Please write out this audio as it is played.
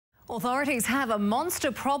Authorities have a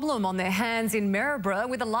monster problem on their hands in Maryborough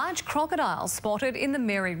with a large crocodile spotted in the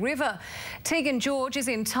Mary River. Tegan George is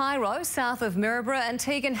in Tyro, south of Maryborough. And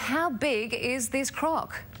Tegan, how big is this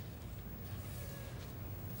croc?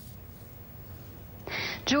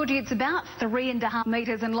 Georgie, it's about 3.5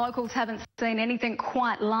 metres and locals haven't seen anything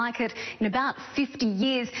quite like it in about 50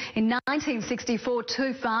 years. In 1964,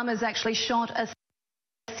 two farmers actually shot a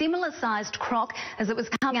similar-sized croc as it was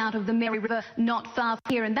coming out of the Mary River not far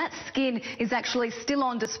from here, and that skin is actually still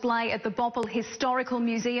on display at the Bopple Historical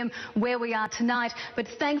Museum where we are tonight. But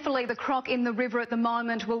thankfully the croc in the river at the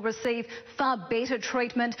moment will receive far better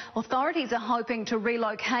treatment. Authorities are hoping to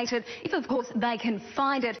relocate it if of course they can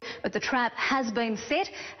find it, but the trap has been set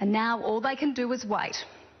and now all they can do is wait.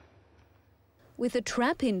 With a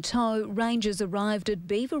trap in tow, rangers arrived at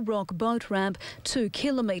Beaver Rock boat ramp 2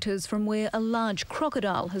 kilometres from where a large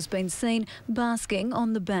crocodile has been seen basking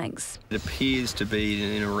on the banks. It appears to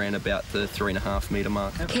be in around about the 3.5 metre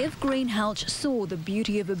mark. Kev Greenhalgh saw the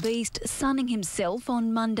beauty of a beast sunning himself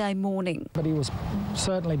on Monday morning. But he was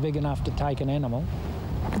certainly big enough to take an animal.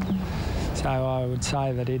 So I would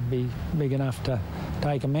say that he'd be big enough to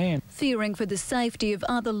take a man. Fearing for the safety of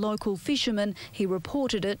other local fishermen, he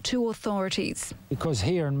reported it to authorities. Because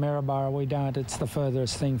here in Maryborough we don't, it's the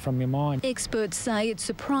furthest thing from your mind. Experts say it's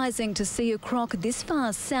surprising to see a croc this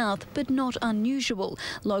far south, but not unusual.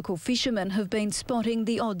 Local fishermen have been spotting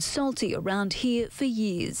the odd salty around here for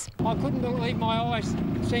years. I couldn't believe my eyes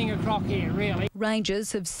seeing a croc here, really.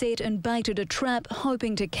 Rangers have set and baited a trap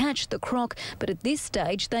hoping to catch the croc, but at this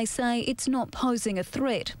stage they say it's not posing a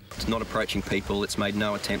threat. It's not approaching people, it's made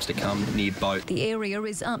no attempts to come near boat. The area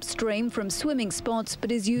is upstream from swimming spots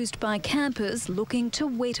but is used by campers looking to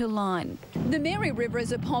wet a line. The Mary River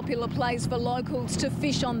is a popular place for locals to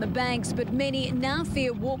fish on the banks, but many now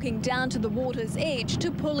fear walking down to the water's edge to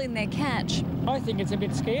pull in their catch. I think it's a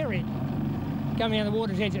bit scary coming down the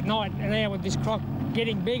water's edge at night and now with this croc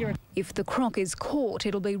getting bigger. If the croc is caught,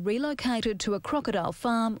 it'll be relocated to a crocodile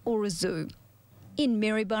farm or a zoo. In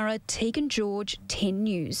Maryborough, Tegan George, 10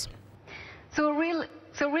 News. So it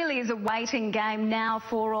really is a waiting game now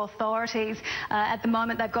for authorities. At the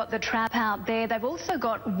moment they've got the trap out there. They've also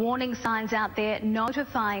got warning signs out there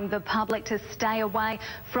notifying the public to stay away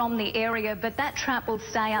from the area, but that trap will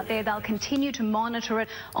stay out there. They'll continue to monitor it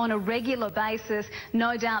on a regular basis.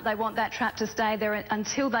 No doubt they want that trap to stay there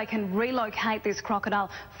until they can relocate this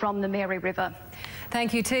crocodile from the Mary River.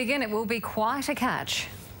 Thank you, Tegan. It will be quite a catch.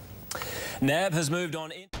 NAB has moved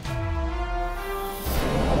on in.